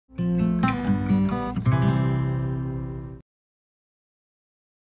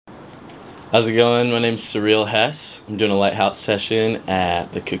How's it going? My name's Suriel Hess. I'm doing a Lighthouse Session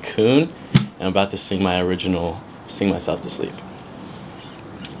at the Cocoon, and I'm about to sing my original Sing Myself to Sleep.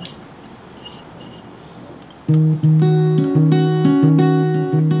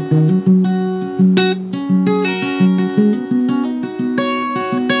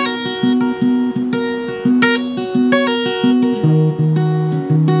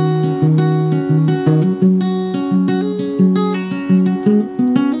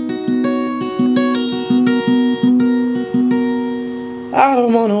 I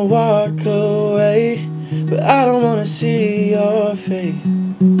don't wanna walk away, but I don't wanna see your face.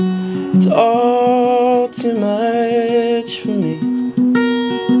 It's all too much for me.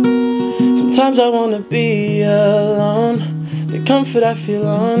 Sometimes I wanna be alone. The comfort I feel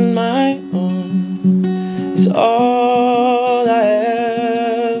on my own is all I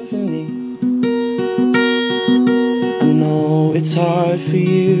ever need. I know it's hard for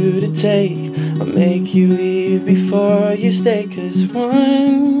you to take. I'll make you leave before you stay, 'cause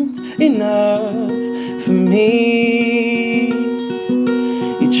one's enough for me.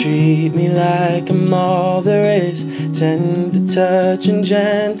 You treat me like I'm all there is, tender touch and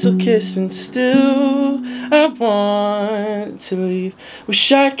gentle kiss, and still I want to leave.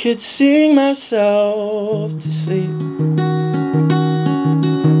 Wish I could sing myself to sleep.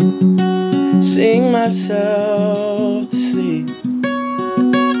 Sing myself to sleep.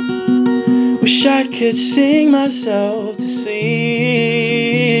 Wish I could sing myself to sleep,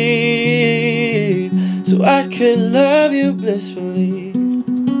 so I could love you blissfully.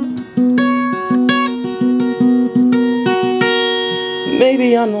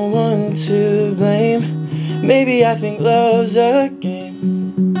 Maybe I'm the one to blame. Maybe I think love's a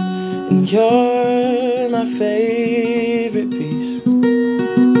game, and you're my favorite piece.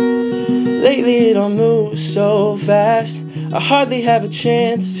 Lately it all moves so fast, I hardly have a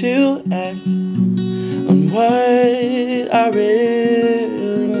chance to act on what I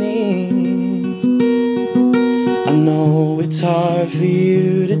really need. I know it's hard for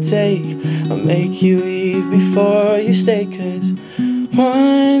you to take. I'll make you leave before you stay, 'cause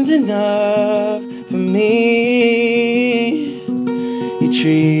one's enough for me. You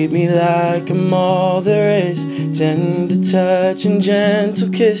treat me like I'm all there is, tender touch and gentle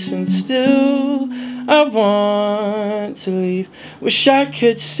kiss, and still I want to leave. Wish I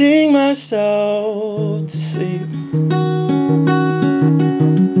could sing myself to sleep.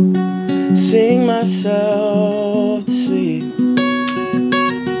 Sing myself to sleep.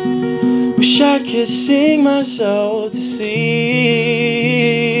 Wish I could sing myself to sleep,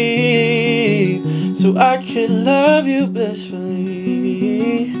 so I could love you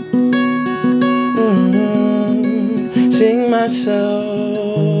blissfully. Sing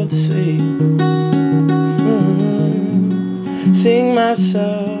myself to sleep. Sing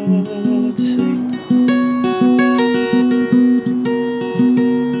myself to sleep.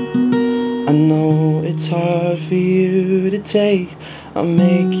 I know it's hard for you to take. I'll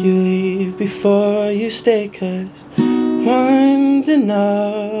make you leave before you stay, 'cause one's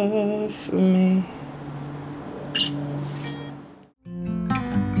enough for me.